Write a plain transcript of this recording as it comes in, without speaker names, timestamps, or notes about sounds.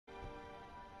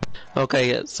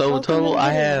Okay, so Welcome to total the I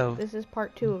video. have. This is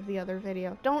part 2 of the other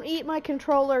video. Don't eat my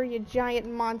controller, you giant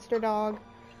monster dog.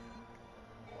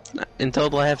 In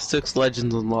total, I have 6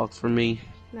 legends unlocked for me.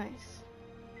 Nice.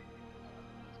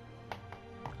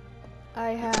 I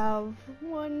have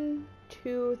 1,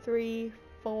 2, 3,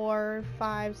 4,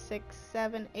 5, 6,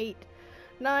 7, 8,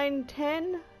 9,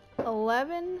 10,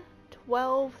 11,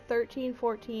 12, 13,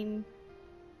 14,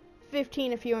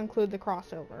 15 if you include the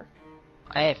crossover.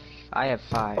 I have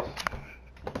 5.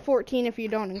 14 if you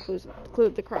don't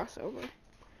include the crossover.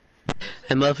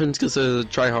 And Muffin's considered a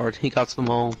tryhard. He got them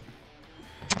all.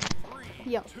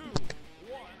 Yep.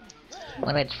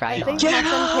 Let me try I think hard.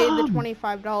 Muffin paid the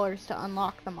 $25 to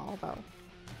unlock them all, though.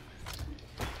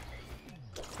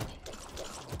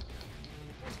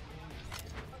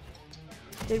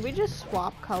 Did we just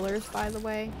swap colors, by the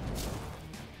way?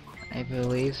 I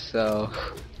believe so.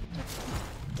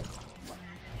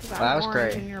 'Cause That I'm was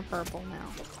orange great. and you're purple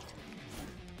now.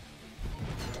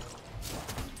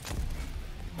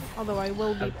 Although I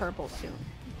will be purple soon,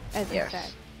 as I Yes.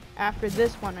 said. After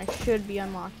this one, I should be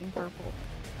unlocking purple.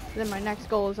 Then my next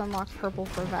goal is unlock purple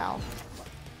for Val.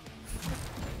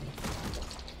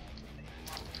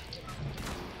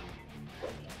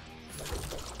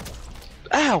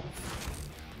 Ow!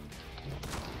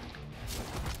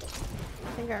 I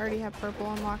think I already have purple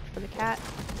unlocked for the cat.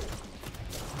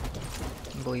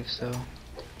 I believe so.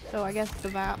 So I guess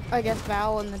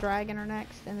Val and the dragon are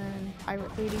next, and then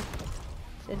Pirate Lady,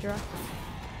 Sidra.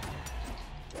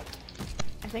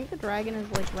 I think the dragon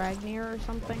is like Ragnir or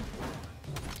something.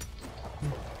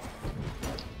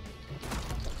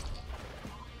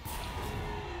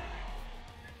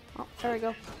 Oh, there we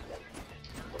go.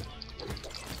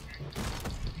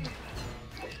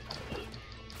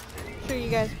 Sure, you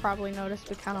guys probably noticed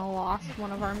we kind of lost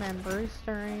one of our members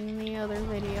during the other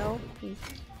video. He,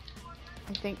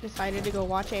 I think, decided to go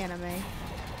watch anime.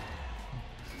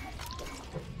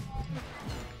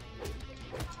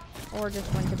 Or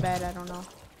just went to bed, I don't know.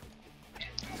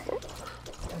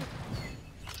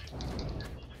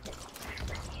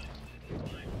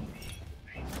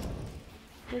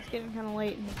 It's getting kind of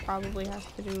late and he probably has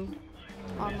to do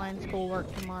online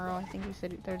schoolwork tomorrow. I think he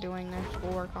said they're doing their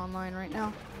schoolwork online right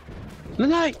now. Good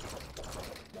night!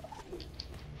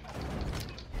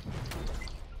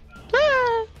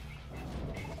 Ah!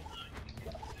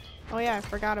 Oh yeah, I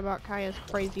forgot about Kaya's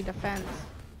crazy defense.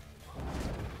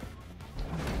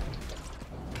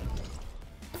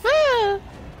 Ah!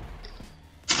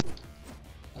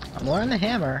 I'm learning the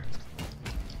hammer.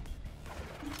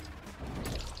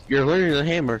 You're learning the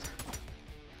hammer.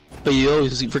 But you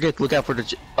always forget to look out for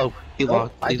the. Oh, he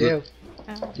locked. I he do. looked.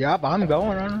 Yep, I'm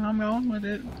going with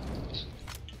it.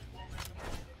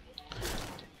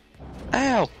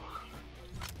 Ow!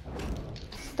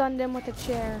 Stunned him with a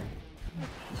chair.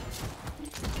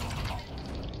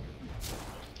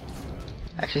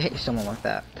 Actually hit someone with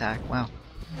that attack. Wow.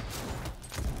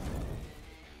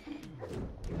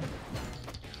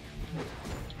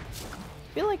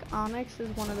 I feel like Onyx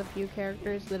is one of the few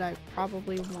characters that I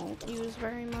probably won't use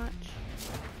very much.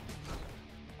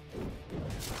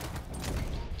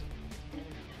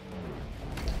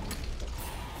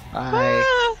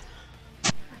 I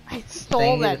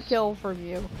stole that kill from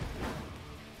you.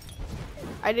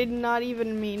 I did not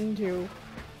even mean to.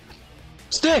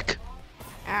 Stick!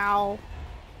 Ow.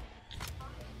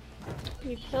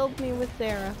 You killed me with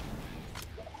Sarah.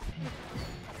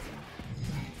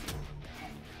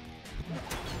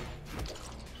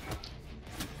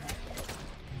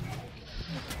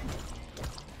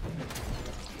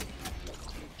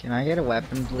 Can I get a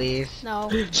weapon, please? No.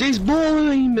 She's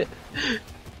bullying me!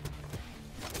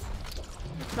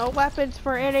 No weapons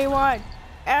for anyone.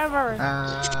 Ever.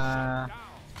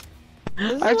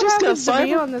 This is I what just got happens to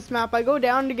me cyber. on this map. I go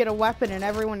down to get a weapon and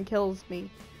everyone kills me.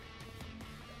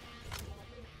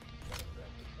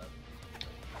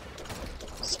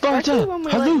 Sparta! Especially when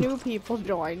we Hello! let new people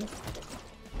join.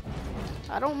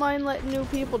 I don't mind letting new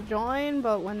people join,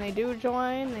 but when they do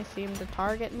join, they seem to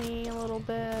target me a little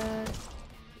bit.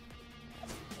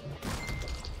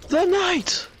 The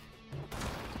knight!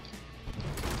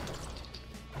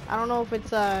 I don't know if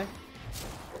it's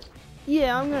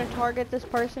yeah, I'm gonna target this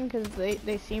person because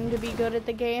they seem to be good at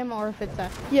the game, or if it's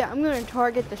yeah, I'm gonna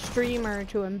target the streamer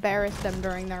to embarrass them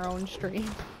during their own stream.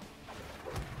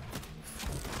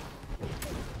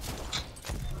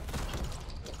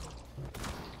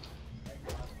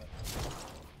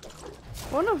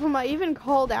 One of them I even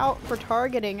called out for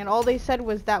targeting, and all they said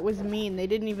was that was mean. They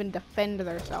didn't even defend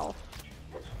themselves.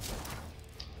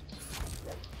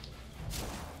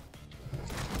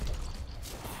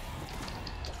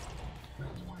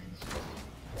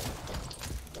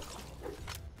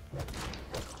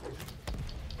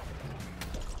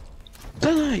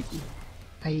 Tonight.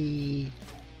 Aye.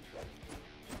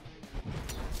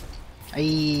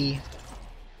 Aye.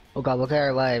 Oh god, look at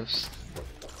our lives.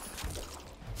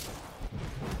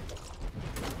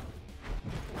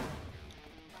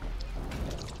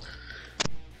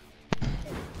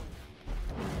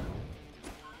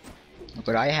 Look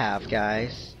what I have,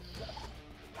 guys.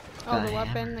 Oh, the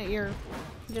weapon that you're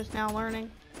just now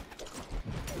learning.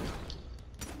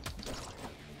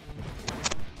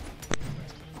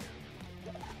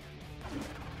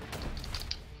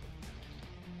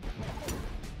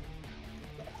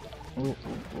 Ooh, ooh,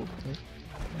 ooh, ooh.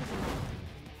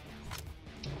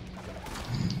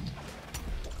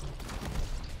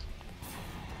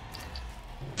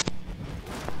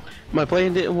 My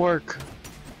plan didn't work.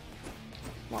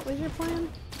 What was your plan?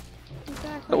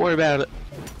 Exactly. Don't worry about it.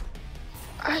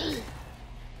 I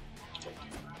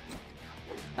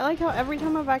like how every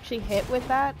time I've actually hit with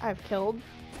that, I've killed.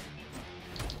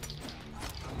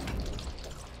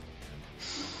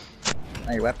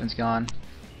 Oh, your weapon's gone.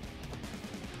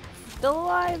 Still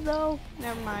alive though.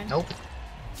 Never mind. Nope.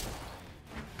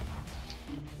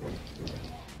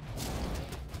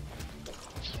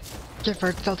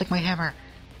 Gifford, don't take my hammer.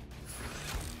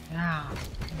 Yeah.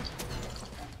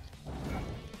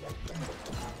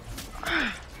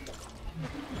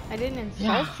 I didn't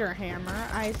insult your hammer.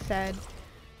 I said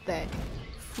that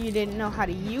you didn't know how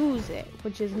to use it,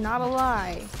 which is not a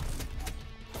lie.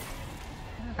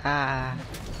 Ah.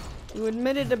 You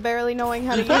admitted to barely knowing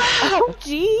how to use it. Oh,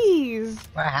 jeez!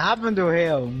 What happened to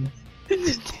him?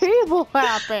 The table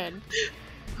happened.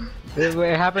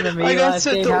 It happened to me I got last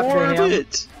sent game, to happened to him.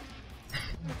 orbit.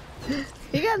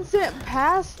 He got sent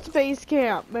past space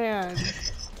camp, man.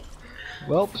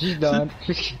 Well, she's done.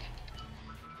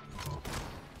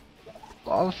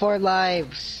 All 4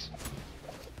 lives.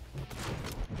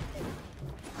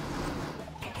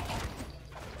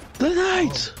 The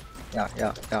night. Yeah.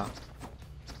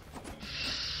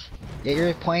 Get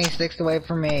your pointy sticks away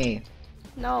from me.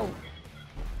 No.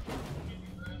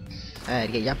 Hey,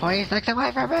 get your pointy sticks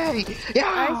away from me. Yeah.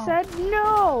 I said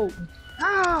no.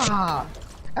 Ah.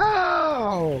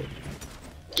 Oh.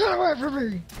 Get away from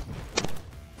me.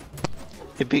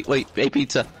 Hey, wait, hey,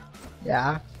 pizza.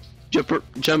 Yeah.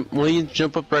 Jump, William,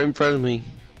 jump up right in front of me.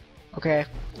 Okay.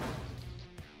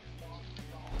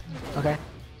 Okay.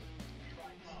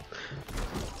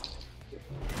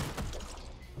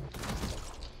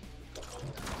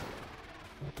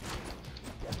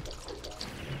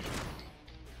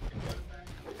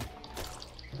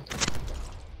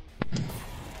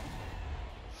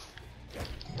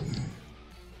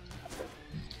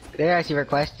 There, as you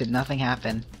requested, nothing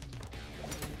happened.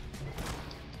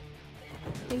 I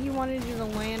think he wanted you to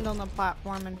land on the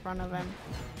platform in front of him.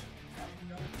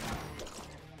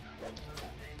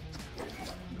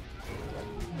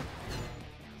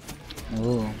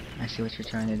 Ooh, I see what you're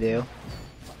trying to do.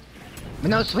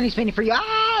 But no, spinny for you!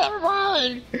 Ah,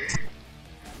 everyone!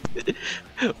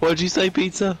 What'd you say,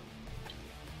 pizza?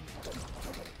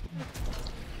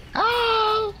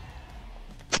 Oh!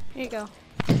 Here you go.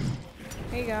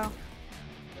 Here you go.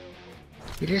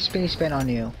 You did spinny spin on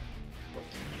you.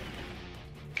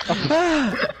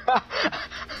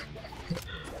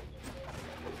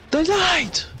 The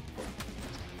night!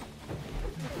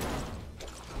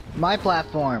 My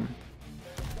platform.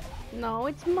 No,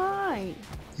 it's mine.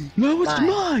 No, it's Mine.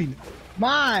 mine!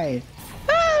 Mine!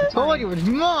 I told you it was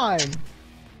mine!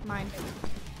 Mine.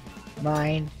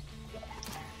 Mine.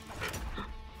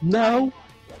 No!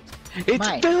 It's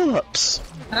Mine. Phillips!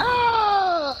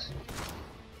 Ah!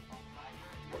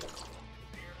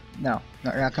 No,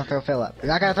 you're not gonna throw Philip.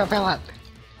 You're not gonna throw Philip!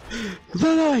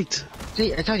 The night!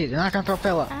 See, I told you, they're not gonna throw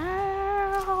Philip.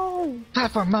 Ow!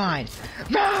 Platform mine!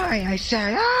 Mine, I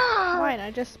said! Ah! Mine,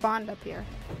 I just spawned up here.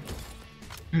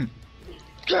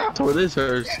 So it is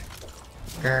hers.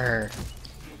 Grr.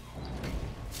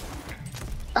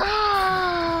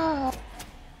 Ah!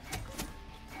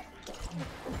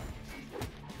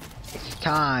 It's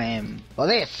time for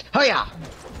this! Hoya!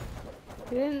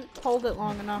 You didn't hold it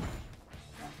long enough.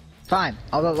 Fine,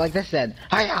 I'll go like this then.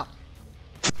 Hiya!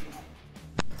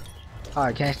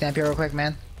 Alright, can I stamp here real quick,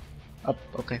 man? Up,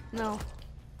 okay. No.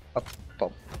 Up,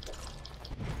 up.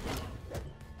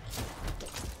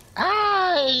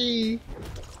 Aye!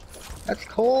 That's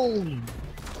cold!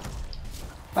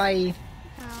 Bye!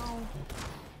 Ow.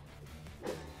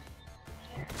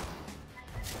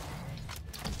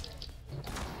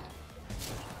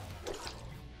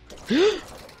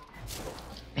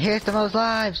 Here's the most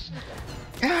lives!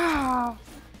 Yeah!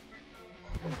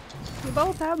 You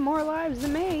both have more lives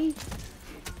than me.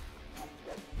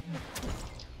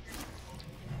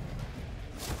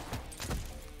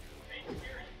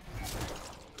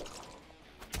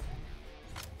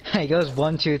 It goes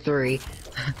 1, 2, 3.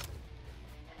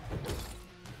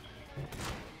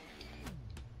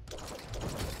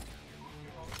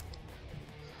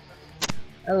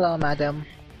 Hello, madam.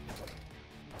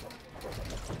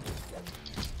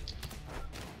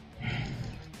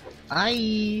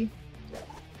 Aye.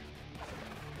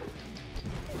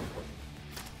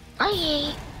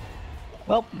 Aye.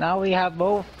 Well, now we have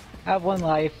both have 1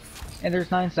 life, and there's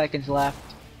 9 seconds left.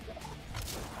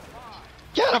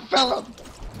 Get him, Philip!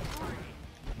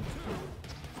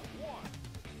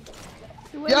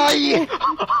 Yay!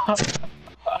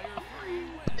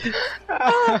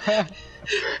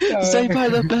 Saved by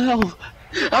the bell!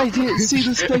 I didn't see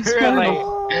the space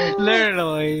bell!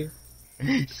 Literally.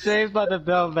 Saved by the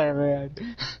bell there, man.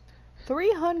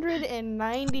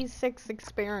 396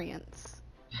 experience.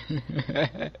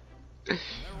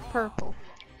 Purple.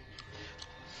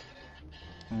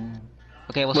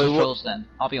 Okay, we'll Wait, switch what- roles then.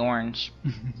 I'll be orange.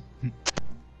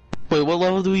 Wait, what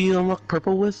level do we unlock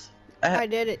purple with? I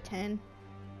did it 10.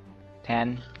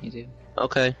 10, you do.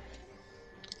 Okay.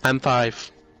 I'm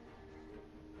 5.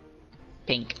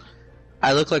 Pink.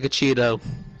 I look like a Cheeto.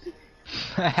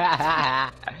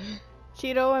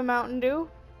 Cheeto and Mountain Dew.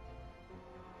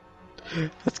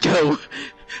 Let's go.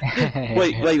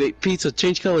 wait, pizza,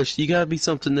 change colors. You gotta be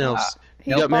something else.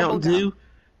 You got Mountain Dew?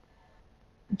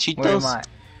 What am Cheetos? I?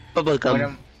 Bubble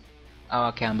gum. Oh,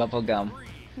 okay, I'm bubble gum.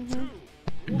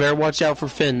 Better watch out for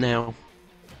Finn now.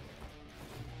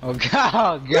 Oh god,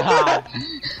 oh god.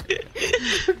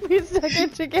 Took me a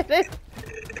second to get it.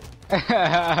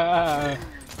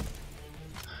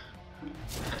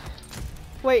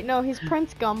 Wait, no, he's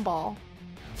Prince Gumball.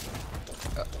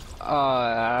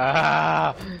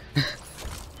 I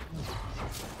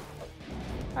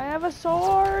have a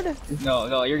sword.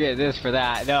 No, you're getting this for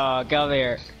that. No, come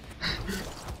here.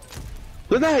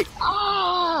 Good night!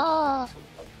 Ah!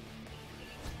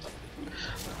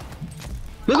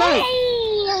 Good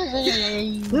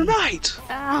night! Good night!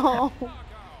 Ow.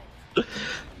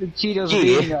 The Cheetos Yeah. are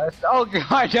beating us. Oh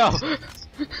god, no!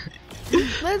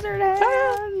 Lizard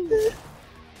hands.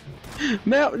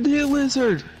 Mountain Dew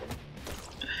lizard!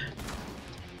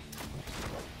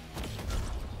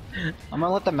 I'm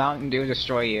gonna let the Mountain Dew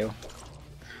destroy you.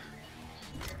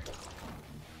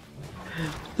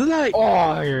 Good night!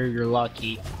 Oh, you're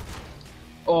lucky.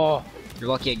 Oh, you're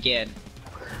lucky again.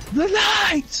 Good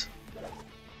night!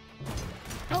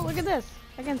 Oh, look at this.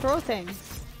 I can throw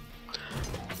things.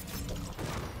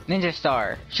 Ninja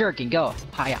Star, Shuriken, go.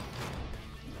 Hiya.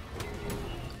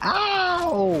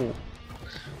 Ow!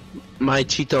 My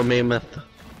Cheeto mammoth.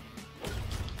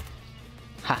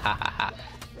 Ha ha ha ha.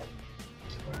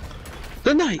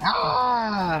 Good night!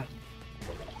 Ah!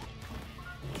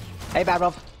 Hey, Bad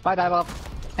Wolf. Bye, Bad Wolf.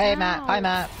 Hey, Matt. Bye, Ow.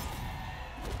 Matt.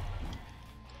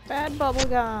 Bad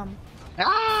bubblegum.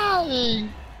 Ah!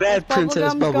 Bad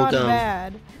Princess Bubblegum's gone Bubblegum.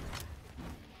 bad.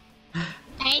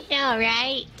 I know,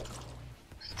 right?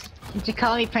 Since you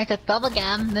call me Princess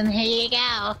Bubblegum, then here you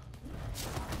go.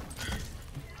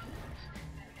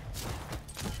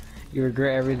 You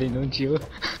regret everything, don't you?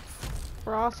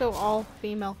 We're also all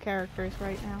female characters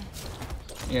right now.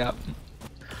 Yep.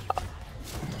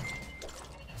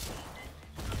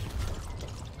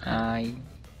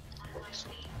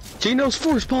 Gino's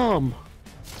Force Bomb!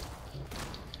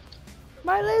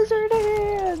 My lizard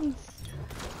hands!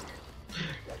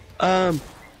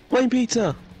 Plain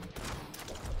pizza!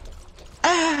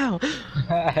 Ow!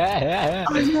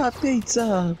 I'm not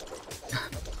pizza!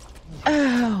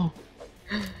 Ow!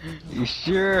 You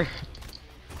sure?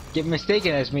 Get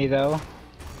mistaken as me, though.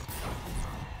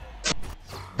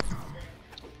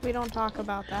 We don't talk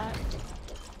about that.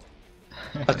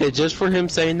 Okay, just for him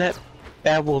saying that,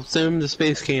 Bad will send him to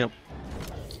space camp.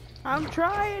 I'm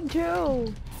trying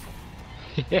to!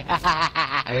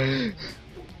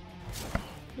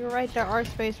 You're right, there are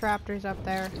space raptors up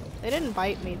there. They didn't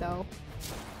bite me, though.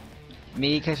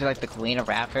 Me, because you're like the queen of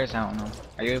raptors? I don't know.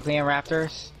 Are you the queen of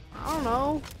raptors? I don't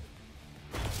know.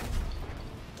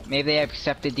 Maybe they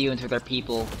accepted you into their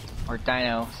people. Or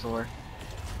dinosaur.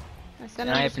 I sent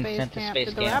And I them have to been space sent to camp. space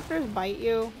Did the camp. raptors bite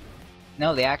you?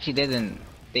 No, they actually didn't.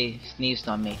 They sneezed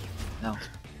on me. No.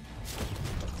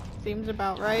 Seems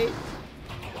about right.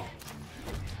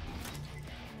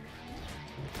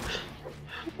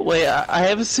 Wait, I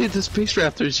haven't seen the space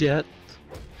raptors yet.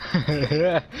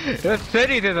 Let's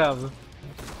send it to them!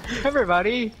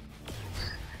 Everybody!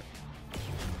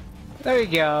 There we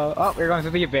go. Oh, we're going to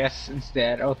the abyss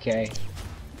instead. Okay.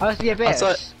 How's the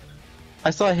abyss? I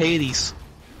saw Hades.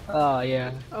 Oh,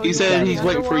 yeah. Oh, He you said went he's to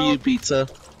waiting for you, Underworld? pizza.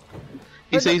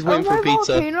 He Are said he's waiting there for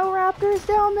pizza. volcano raptors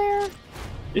down there?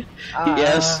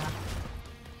 Yes. I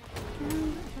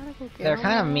gotta go They're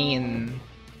kind of mean.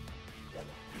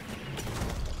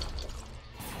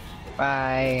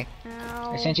 Bye.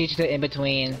 Ow. I sent you to the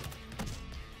in-between.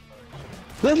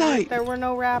 Good night. There were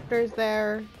no raptors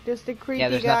there. Just a creepy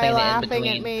there's guy nothing laughing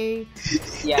in at me.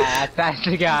 Yeah, that's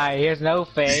the guy. He has no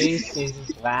face. He's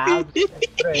just loud.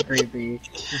 Very creepy.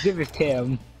 His name is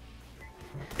Tim.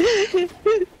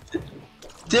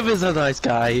 Tim is a nice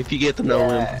guy if you get to know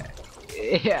him.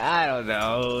 Yeah, I don't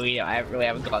know. You know, I really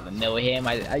haven't gotten to know him.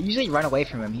 I usually run away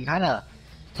from him. He kind of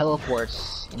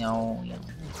teleports. You know.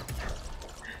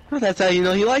 Well, that's how you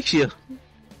know he likes you.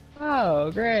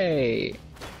 Oh, great.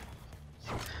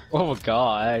 Oh my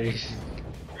god.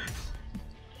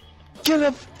 Get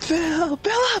up, Philip!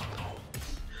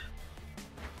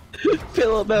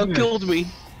 Philip killed me.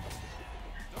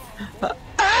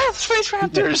 Space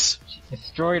raptors!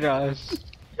 Destroyed us.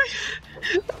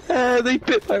 They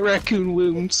bit my raccoon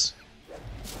wounds.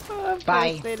 Oh, of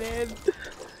Bye. course they did.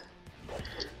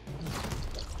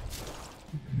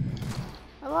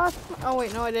 I lost. Oh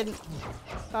wait, no, I didn't.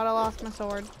 Thought I lost my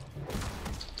sword.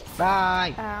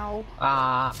 Bye.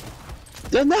 Ow.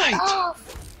 The night! Oh,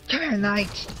 the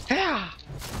night. Yeah.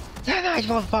 The night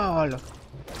will fall.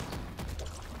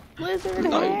 Lizard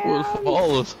Night will hand.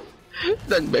 fall.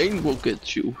 Then Bane will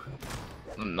get you.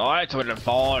 The night will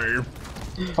fall.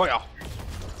 Oh yeah.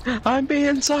 I'm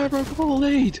being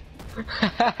cyberbullied.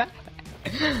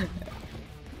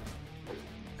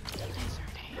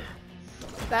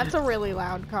 That's a really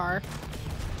loud car.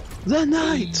 The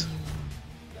night!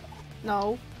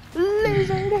 No.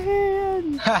 Lizard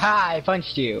hand. Haha, I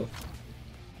punched you.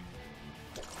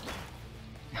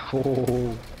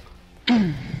 Oh.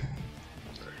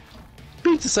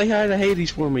 Pizza, say hi to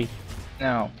Hades for me.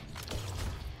 No.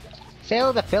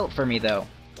 Sail the Philp for me though.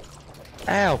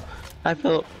 Ow. I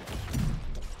felt.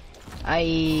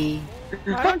 Why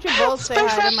don't you both say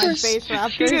hi to my space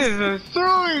raptors?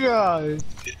 destroyed us.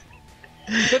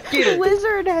 Let's get it.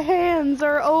 Lizard hands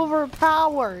are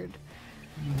overpowered.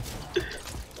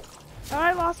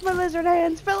 I lost my lizard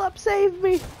hands. Philip, save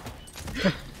me.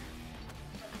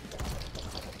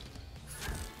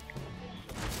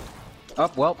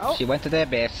 Oh well, Oh. she went to the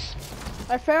abyss.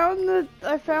 I found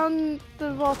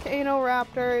the volcano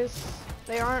raptors.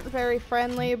 They aren't very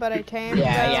friendly, but I tamed them.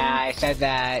 Yeah, I said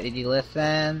that. Did you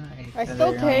listen? I said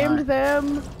still they tamed aren't.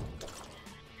 them.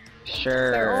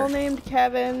 Sure. They're all named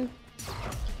Kevin.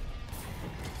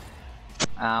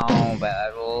 Oh,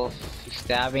 bad wolf. You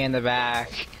stabbed me in the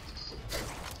back.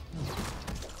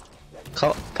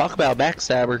 Talk about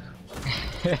backstabber.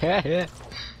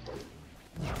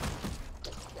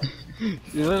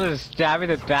 You literally stabbed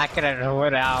me in the back and I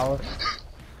went out.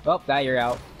 Well, now you're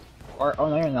out. Or, oh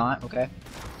no you're not, okay.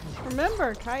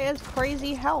 Remember, Kai has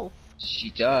crazy health. She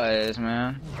does,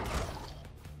 man.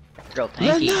 Girl The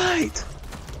tanky. night!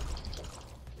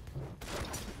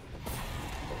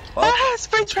 Well,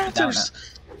 Space raptors!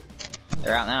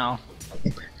 they're out now.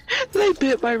 They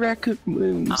bit my raccoon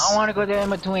wounds. I don't want to go there in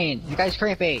between. You guys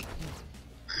creepy.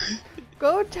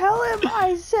 Go tell him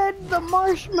I said the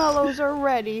marshmallows are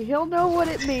ready. He'll know what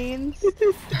it means.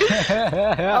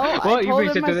 I Well, told you him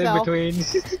reached it myself. in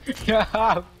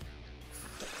between.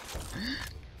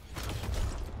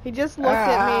 He just looked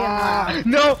at me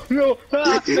and laughed. No!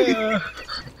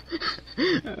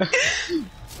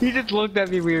 He just looked at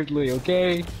me weirdly,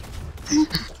 okay?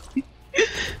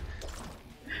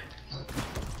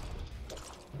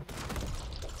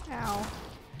 Ow.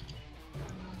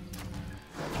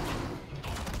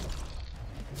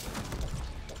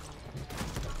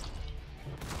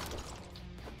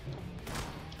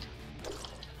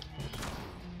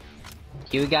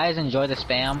 You guys enjoy the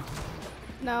spam?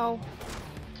 No.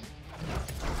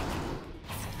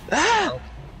 Ah!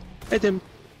 Hey, Tim.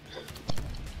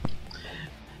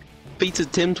 Pizza,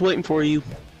 Tim's waiting for you.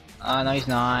 No he's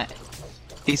not.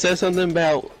 He said something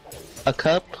about a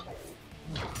cup.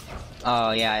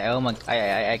 Oh yeah,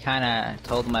 I kinda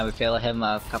told him I would fill him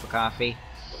a cup of coffee.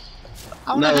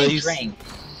 I No, don't know he's- drink.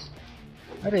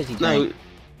 What does he No, drink?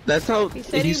 that's not. He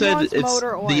said he wants it's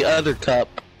motor oil. the other cup.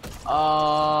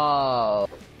 Oh,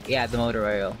 yeah, the motor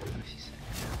oil.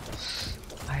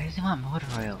 Why does he want motor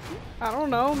oil? I don't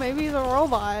know. Maybe he's a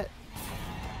robot.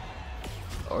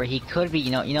 Or he could be,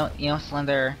 you know,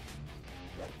 Slender.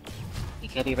 He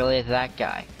could be related to that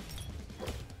guy.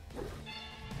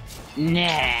 Nah.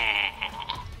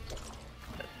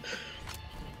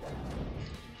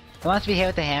 Who wants to be hit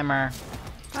with the hammer?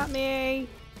 Not me.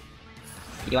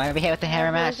 You want to be hit with the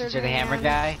hammer, Matt, lizard since you're the hammer hands.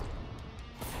 guy?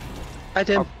 Hi,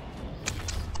 Tim.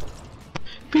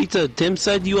 Pizza, Tim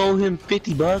said you owe him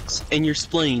 $50 and your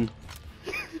spleen.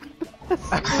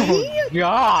 Oh,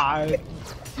 God!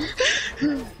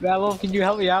 Babel, can you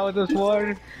help me out with this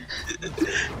one?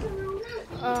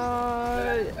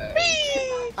 I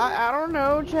don't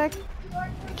know. Check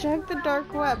the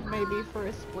dark web maybe for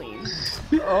a spleen.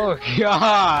 Oh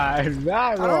God,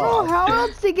 I don't know how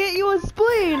else to get you a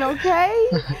spleen, okay?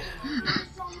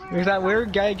 There's that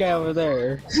weird guy over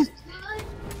there.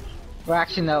 Well,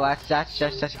 actually, no, that's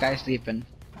just this guy sleeping.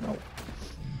 No.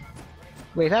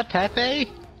 Wait, is that Pepe?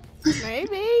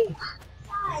 Maybe.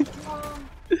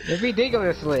 Maybe he did go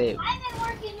to sleep.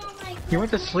 He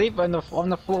went to sleep on the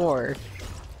floor.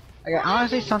 Like,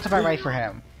 honestly, sounds about right for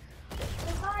him.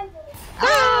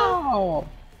 Ow!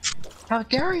 How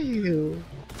dare you?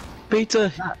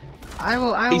 Pizza. I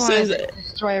will says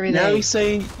destroy everything. Now he's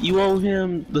saying you owe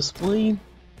him the spleen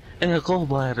and a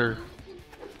gallbladder.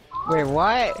 Wait,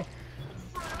 what?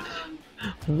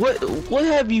 What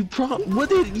have you what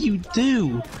did you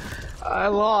do? A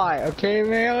lot, okay,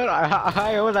 man?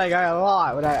 I owe that guy a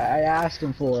lot when I asked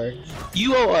him for it.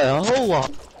 You owe a whole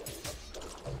lot.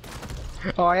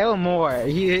 Oh, I owe more.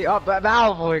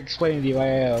 Valve will explain to you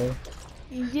I owe.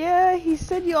 Yeah, he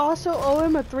said you also owe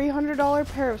him a $300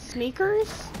 pair of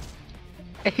sneakers.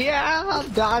 Yeah,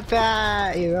 got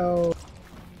that, you know.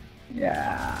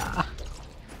 Yeah.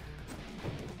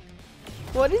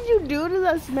 What did you do to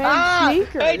this man's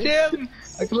sneakers? Hey, Tim!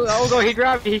 Oh no, he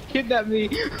grabbed me, he kidnapped me.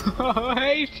 Oh,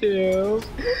 hey, Tim.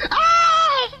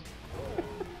 Ah!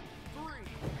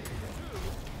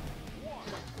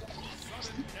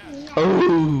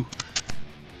 Oh.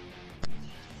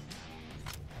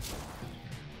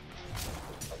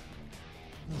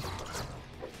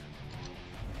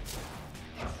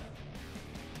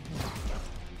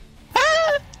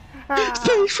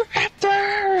 Space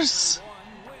Raptors!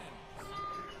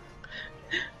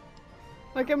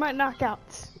 Look at my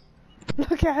knockouts.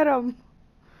 Look at them.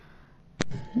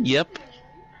 Yep.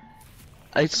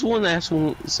 I just want to ask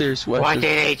one serious question. What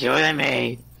did he do to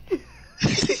me?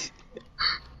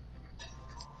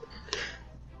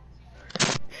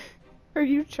 Are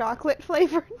you chocolate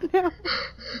flavored now?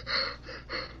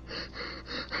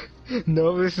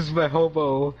 No, this is my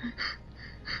homeless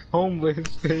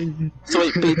thing. So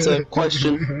wait, Pizza,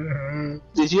 question.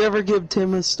 Did you ever give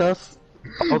Tim his stuff?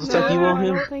 All the stuff you owe I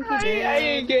him? don't think he I did.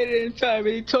 didn't get it in time,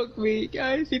 and he took me,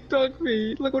 guys. He took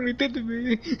me. Look what he did to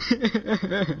me.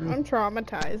 I'm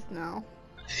traumatized now.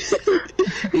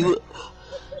 It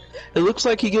looks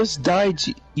like he just died.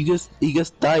 He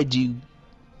just died you.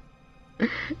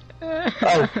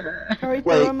 Oh, Or he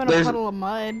threw wait, him in a puddle of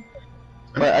mud.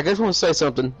 but I just want to say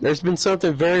something. There's been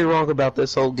something very wrong about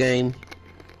this whole game.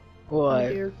 Oh, What?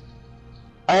 dear.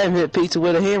 I haven't hit Pizza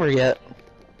with a hammer yet.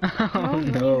 Oh,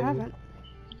 no, you haven't.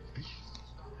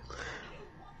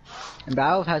 And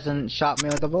Valve hasn't shot me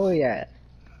with a bullet yet.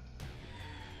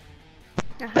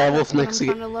 That wolf I'm next to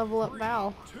trying to level up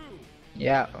Val.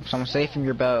 Yeah, so I'm safe from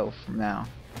your bow from now.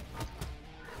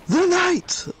 The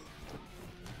Knight!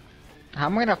 How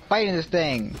am I gonna fight in this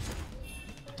thing?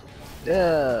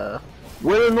 Ugh.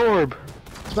 With an orb.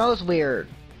 Smells weird.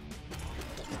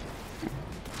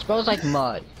 Smells like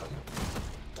mud.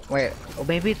 Wait, oh,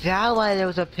 maybe that's why there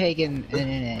was a pig in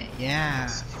it. Yeah.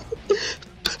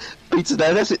 Pizza,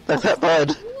 that's that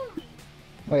bud.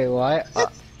 Wait, what?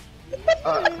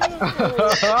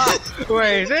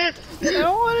 Wait, is it? I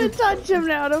don't want to touch him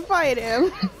now to fight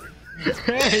him.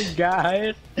 Hey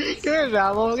guys, come here,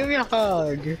 Valvo, give me a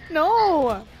hug.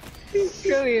 No!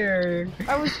 Come here.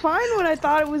 I was fine when I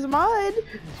thought it was mud.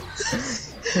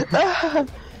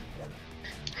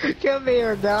 Come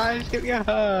here, guys, give me a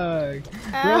hug.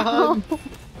 Ow.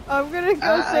 I'm gonna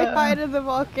go say hi to the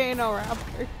volcano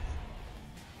raptor.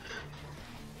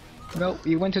 Nope,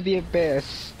 you went to the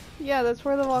abyss. Yeah, that's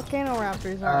where the volcano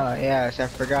raptors are. Oh, yes, I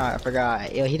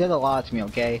forgot. Yeah, he did a lot to me,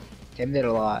 okay? Tim did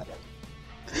a lot.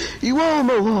 You owe him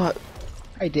a lot.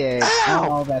 I did. I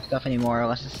don't owe that stuff anymore,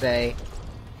 let's just say.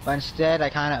 But instead, I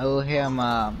kinda owe him,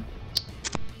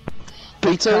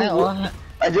 Pizza,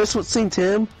 I just seen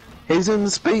Tim. He's in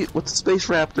the space with the Space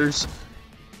Raptors.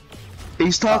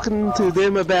 He's talking to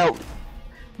them about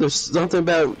there's something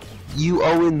about you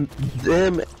owing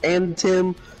them and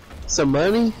Tim some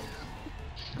money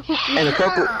and a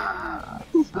couple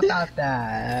about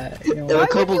that. You know, and a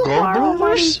couple Why would you borrow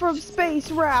money gold from space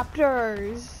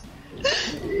raptors?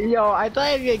 yo, I thought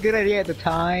it'd be a good idea at the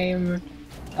time.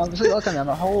 So look at me, I'm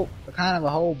kind of a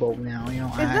hobo now, you know.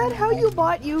 Is that how you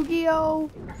bought Yu-Gi-Oh?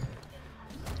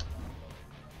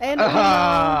 And you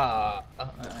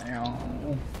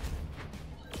know.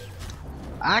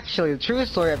 Actually, the true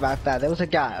story about that, there was a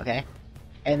guy, okay?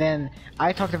 and then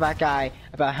I talked to that guy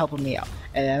about helping me out,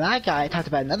 and then that guy talked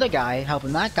about another guy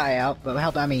helping that guy out, but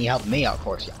he helped me out, of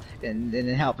course, yeah. And then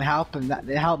help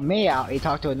me out. He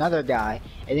talked to another guy,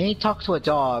 and then he talked to a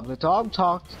dog. The dog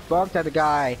barked at the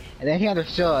guy, and then he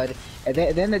understood. And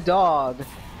then the dog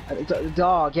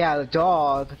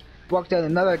barked at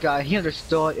another guy. He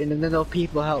understood, and then those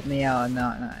people helped me out, and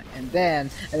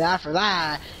after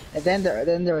that, and then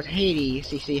there was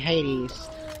Hades. You see, Hades.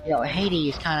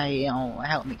 Hades kind of,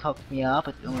 helped me, cook me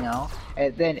up,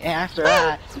 and then after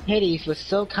that, Hades was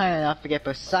so kind enough to get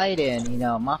Poseidon,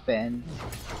 Muffin.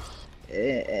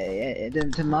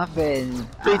 Then to Muffin.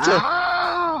 Pizza.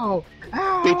 Ow!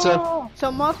 Ow! Pizza.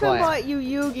 So Muffin bought you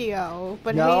Yu-Gi-Oh,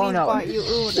 but Hades bought you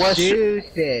Uno.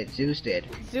 Zeus did.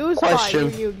 Zeus bought you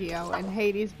Yu-Gi-Oh, and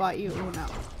Hades bought you Uno.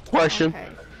 Question. Okay.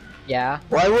 Yeah.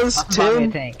 Why was Muffin bought me a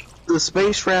Tim tank. the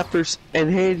Space Raptors and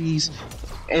Hades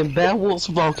and Batwolf's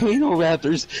Volcano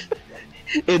Raptors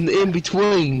in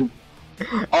between?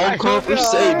 All We're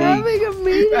conversating. having a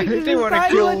meeting to They wanna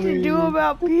decide kill what to me. do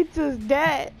about Pizza's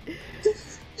debt.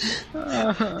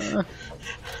 I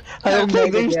don't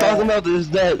think they was talking about this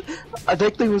debt. I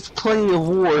think they was playing a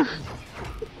war.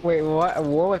 Wait, what? A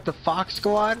war with the Fox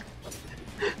Squad?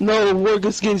 No, a war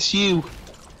against you.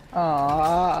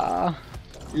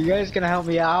 You guys gonna help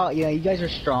me out? You guys are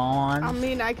strong. I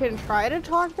mean, I can try to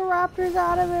talk the Raptors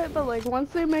out of it, but like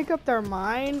once they make up their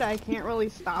mind, I can't really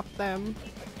stop them.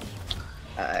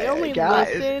 They only guys,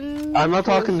 listen. I'm not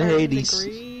talking to a certain Hades.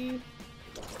 degree.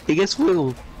 He gets a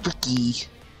little tricky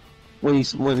when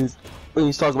he's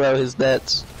talking about his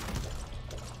debts.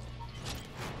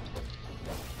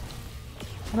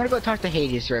 I'm gonna go talk to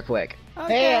Hades real quick.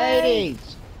 Okay. Hey,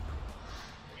 Hades!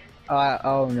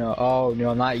 Oh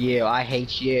no, not you. I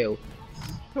hate you.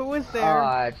 Who was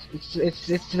there? It's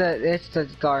the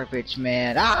garbage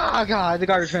man. Ah, God, the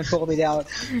garbage man pulled me down.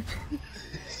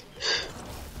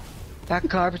 That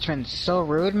garbage man's so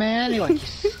rude, man.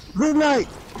 Good night.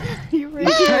 You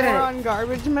raging said more it. on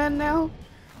garbage men now?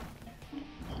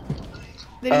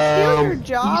 Did he steal your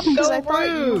job? he's Because so I thought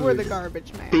you were rude. the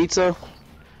garbage man. Pizza.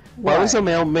 Why was What? the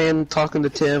mailman talking to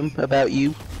Tim about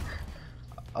you?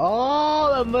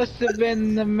 Oh, that must have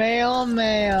been the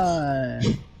mailman.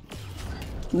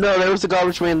 No, there was a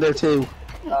garbage man there too.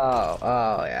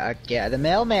 Oh, yeah, the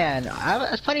mailman.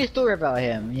 A funny story about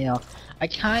him. I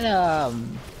kind of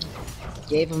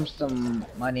gave him some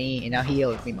money, and now he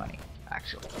owes me money.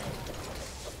 Actually,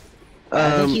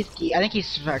 I think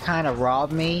he's kind of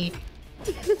robbed me.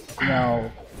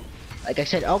 Like I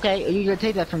said, okay, you gonna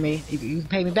take that from me? You can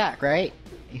pay me back, right?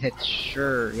 He said,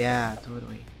 sure, yeah,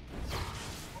 totally.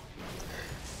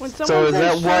 When So someone is says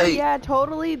that sure, why- yeah,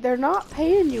 totally, they're not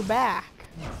paying you back.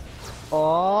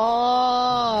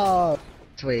 Oh,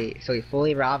 sweet. So he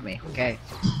fully robbed me. Okay.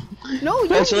 No, you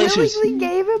Congratulations. willingly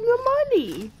gave him the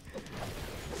money.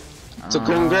 So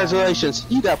congratulations,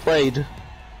 you got played.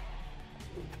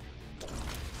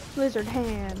 Lizard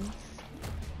hands.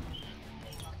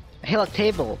 Hey, look,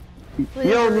 table.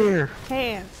 Lizard Mjolnir.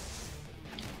 hands.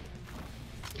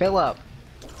 Fill up.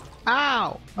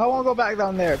 Ow! I won't go back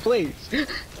down there, please.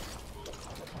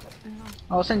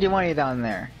 I'll send you money down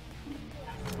there.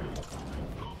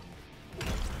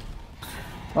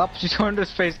 Well, she's going to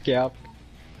space camp.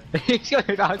 He's going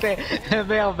to talk to the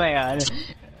mailman.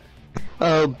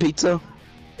 Pizza.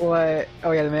 What?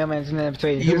 Oh yeah, the mailman's in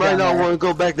between. You might not want to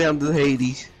go back down to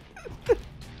Hades.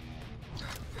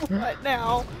 What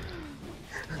now?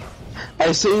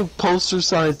 I see poster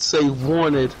signs say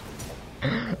wanted.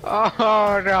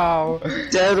 Oh no!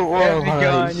 Dead or Where's he alive.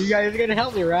 going? You guys are gonna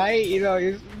help me, right?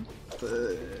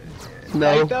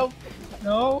 No.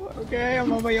 No? Okay,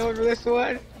 I'm on my own for this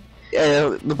one.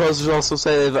 Yeah, the posters also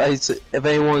say if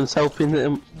anyone's helping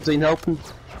them, they're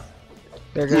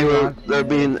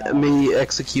being me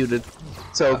executed.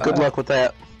 So good luck with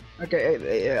that.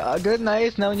 Okay, good,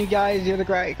 nice knowing you guys. You're the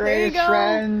greatest go.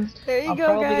 friends. There you I'm go,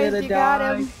 probably guys. gonna You got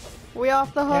die. him. We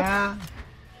off the hook. Yeah.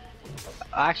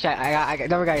 Actually, I got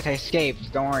another guys. I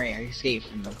escaped. Don't worry, I escaped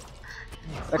from them.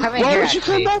 They're coming Why here. would you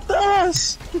come Actually, back to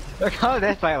us? they're coming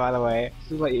this fight, by the way. Just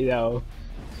to let you know.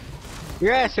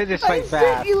 You're gonna send this I fight sent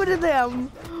fast. you to them.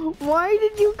 Why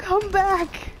did you come back?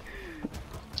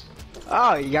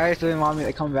 Oh, you guys didn't want me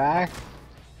to come back?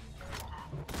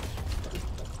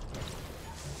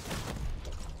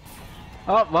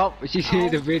 Oh, well, she's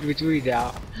in the bridge between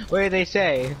now. What did they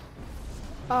say?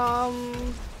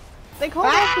 They called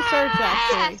off the search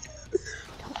actually.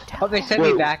 Oh, they sent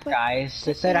me back, guys.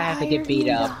 They said I have to get beat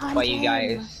hired me to up hunt by you him.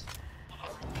 guys.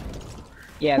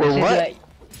 Yeah, they Well, said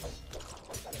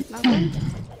what? that. Nothing.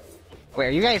 Wait,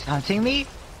 are you guys hunting me?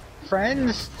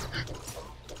 Friends?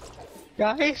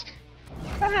 Guys?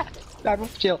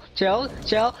 Chill.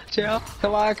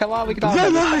 Come on, we can talk about this.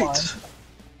 Come on. Light!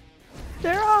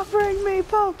 They're offering me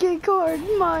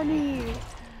Pokecord money.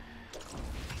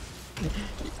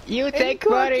 You And take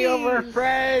money over cookies.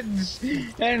 friends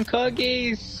and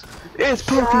cookies. It's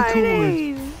Pokecord!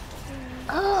 Shinies.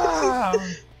 Ah.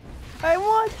 I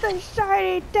want the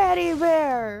shiny teddy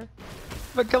bear.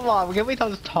 But come on, can we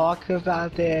just talk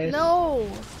about this? No.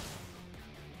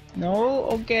 No?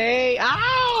 Okay.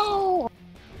 Ow!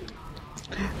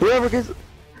 Whoever gets...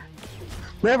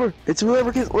 Remember, it's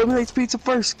whoever gets eliminates pizza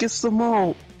first gets them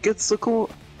all. Gets the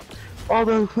all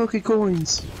the Poke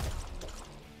coins.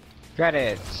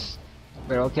 Credits.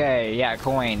 But okay, yeah,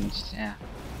 coins. Yeah.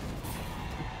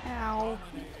 Ow.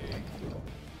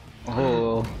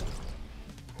 Oh.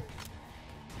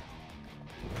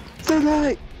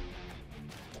 Tonight!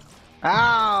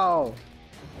 Ow!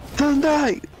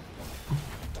 Tonight!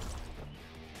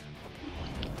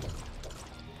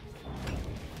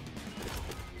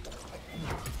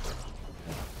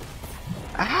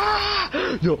 Ah!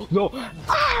 No!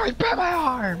 Ah! I bit my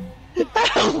arm!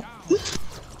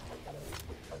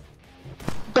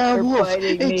 Bad They're Wolf,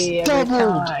 fighting it's me every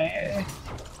doubled! time.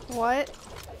 What?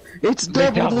 It's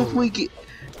They're doubled doubled.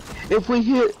 if we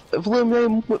hit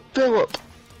eliminate with Philip.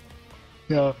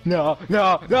 No!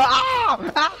 Ah!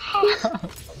 Ah!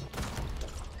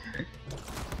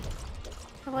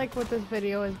 I like what this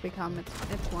video has become.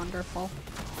 It's wonderful.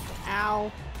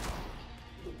 Ow.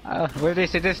 What did they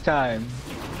say this time?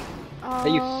 That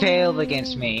you failed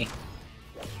against me.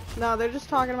 No, they're just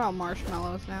talking about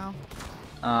marshmallows now.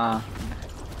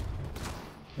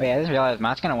 Wait, I just realized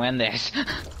Matt's gonna win this.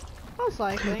 Most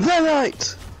likely.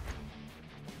 Tonight!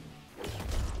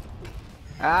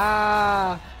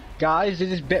 Ah! Guys, they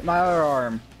just bit my other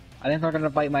arm. I think they're gonna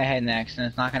bite my head next, and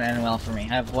it's not gonna end well for me.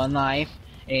 I have one life,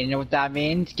 and you know what that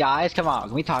means? Guys, come on,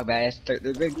 can we talk about this? They're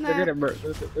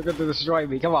gonna destroy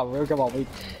me. Come on,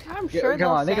 I'm sure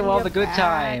come on, think of all the good back.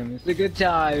 times. The good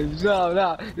times.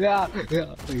 No.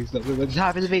 Please don't let this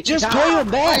happen to me. Just No, pay him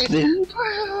back, please. then.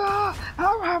 I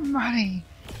don't have money.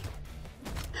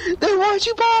 Then why'd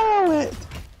you borrow it?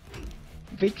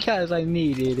 Because I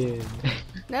needed it.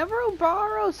 Never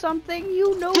borrow something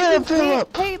you know Get you him, can't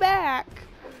Philip. pay back.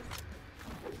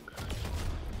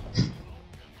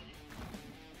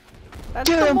 That's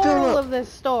Get the him, moral Philip. of this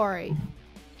story.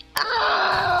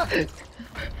 Ah!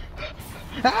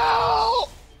 Ow!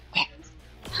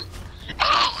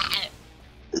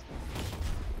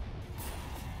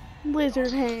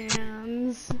 Lizard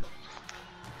hands.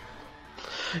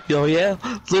 Yo, yeah,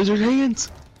 lizard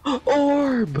hands.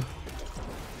 Orb.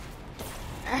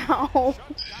 Ow.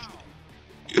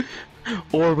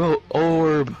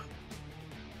 Orb.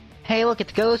 Hey, look,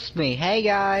 it's Ghost Me. Hey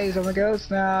guys, I'm a ghost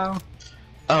now.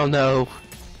 Oh no.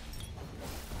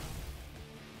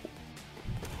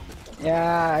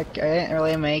 Yeah, I didn't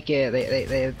really make it.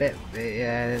 They look at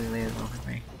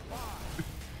me.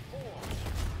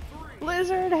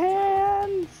 Lizard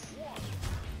hands.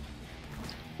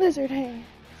 Lizard hands.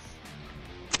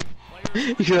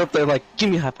 You're up there like, give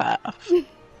me a high five.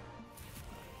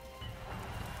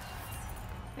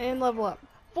 And level up.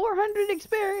 400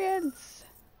 experience.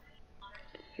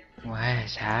 What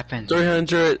has happened?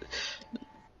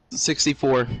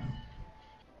 364.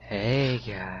 Hey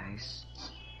guys.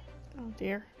 Oh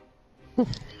dear.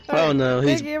 Oh no,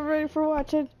 he's Thank you everybody for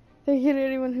watching. Thank you to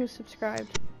anyone who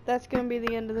subscribed. That's gonna be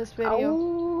the end of this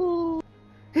video.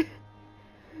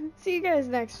 See you guys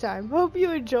next time. Hope you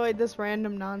enjoyed this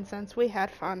random nonsense. We had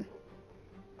fun.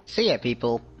 See ya,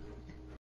 people.